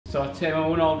So Tim, a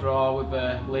 1-1 draw with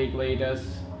the league leaders.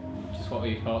 Just what were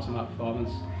your thoughts on that performance?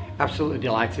 Absolutely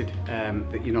delighted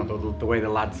that the way the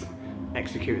lads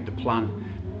executed the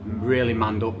plan, really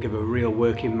manned up, give a real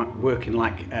working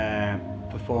like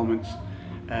performance,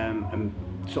 and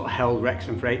sort of held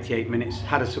Wrexham for 88 minutes.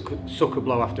 Had a sucker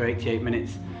blow after 88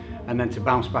 minutes, and then to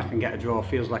bounce back and get a draw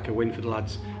feels like a win for the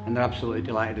lads, and they're absolutely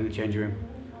delighted in the changing room.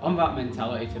 On that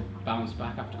mentality to bounce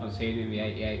back after conceding the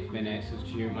 88th minute,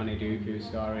 substitute Maniduku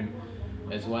scoring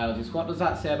as well, just what does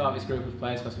that say about this group of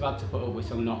players? Because we've had to put up with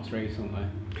some knocks recently.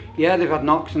 Yeah, they've had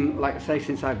knocks, and like I say,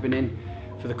 since I've been in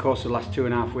for the course of the last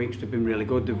 2.5 weeks, they've been really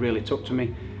good. They've really took to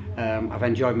me. I've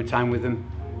enjoyed my time with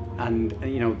them, and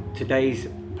today's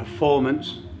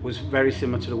performance was very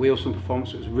similar to the Wrexham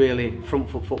performance. It was really front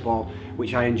foot football,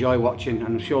 which I enjoy watching, and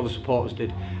I'm sure the supporters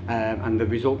did. And the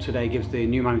result today gives the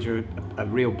new manager a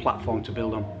real platform to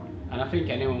build on. And I think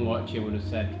anyone watching would have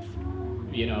said,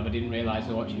 they didn't realise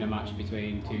they were watching a match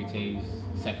between two teams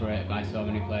separated by so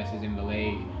many places in the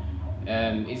league.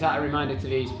 Is that a reminder to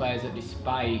these players that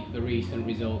despite the recent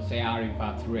results, they are in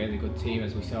fact a really good team,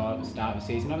 as we saw at the start of the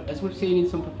season, as we've seen in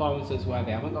some performances where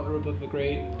they haven't got the rub of the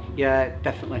green? Yeah,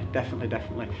 definitely.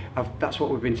 That's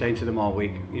what we've been saying to them all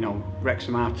week.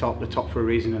 Wrexham are top, they're top for a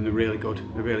reason, and they're really good.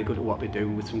 They're really good at what they do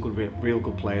with some good, real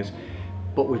good players.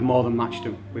 But we've more than matched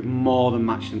them. We've more than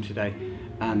matched them today,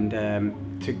 and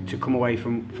to come away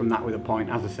from that with a point,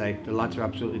 as I say, the lads are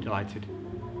absolutely delighted.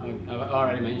 I've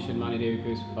already mentioned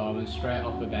Maniduku's performance straight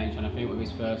off the bench, and I think with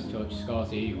his first touch scores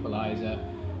the equaliser.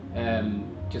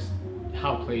 Just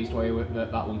how pleased were you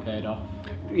that one paid off?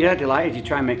 Yeah, delighted. You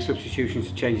try and make substitutions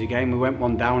to change the game. We went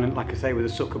one down, and like I say, with a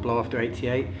sucker blow after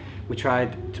 88, we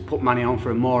tried to put Manny on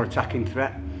for a more attacking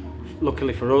threat.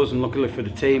 Luckily for us, and luckily for the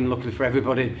team, luckily for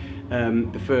everybody,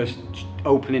 the first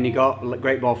opening he got, a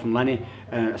great ball from Lenny,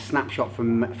 a snapshot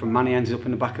from Manny ends up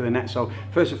in the back of the net. So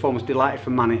first and foremost, delighted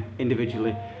for Manny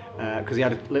individually, because he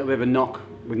had a little bit of a knock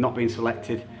with not being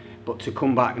selected, but to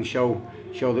come back and show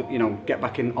that, get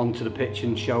back in onto the pitch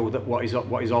and show that what he's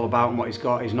all about and what he's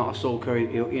got. He's not a sulker.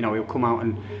 He'll come out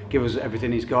and give us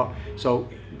everything he's got. So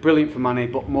brilliant for Manny,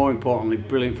 but more importantly,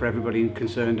 brilliant for everybody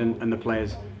concerned and the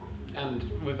players. And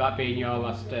with that being your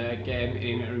last game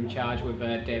in interim charge, with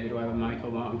David Webb and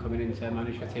Michael Morton coming in to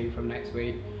manage the team from next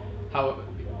week,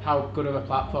 how good of a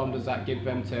platform does that give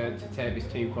them to take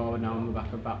this team forward now on the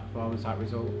back of that performance, that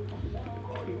result?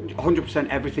 100%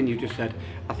 everything you just said.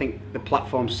 I think the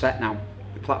platform's set now.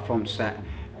 The platform's set.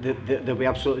 They'll be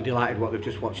absolutely delighted what they've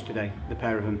just watched today, the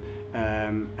pair of them.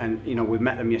 And we've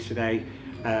met them yesterday,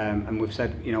 and we've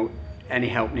said, any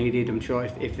help needed. I'm sure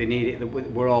if they need it,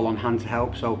 we're all on hand to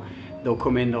help. So they'll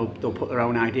come in, they'll put their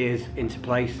own ideas into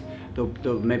place.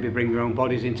 They'll maybe bring their own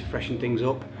bodies in to freshen things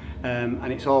up.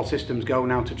 And it's all systems go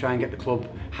now to try and get the club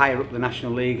higher up the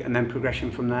National League, and then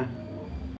progression from there.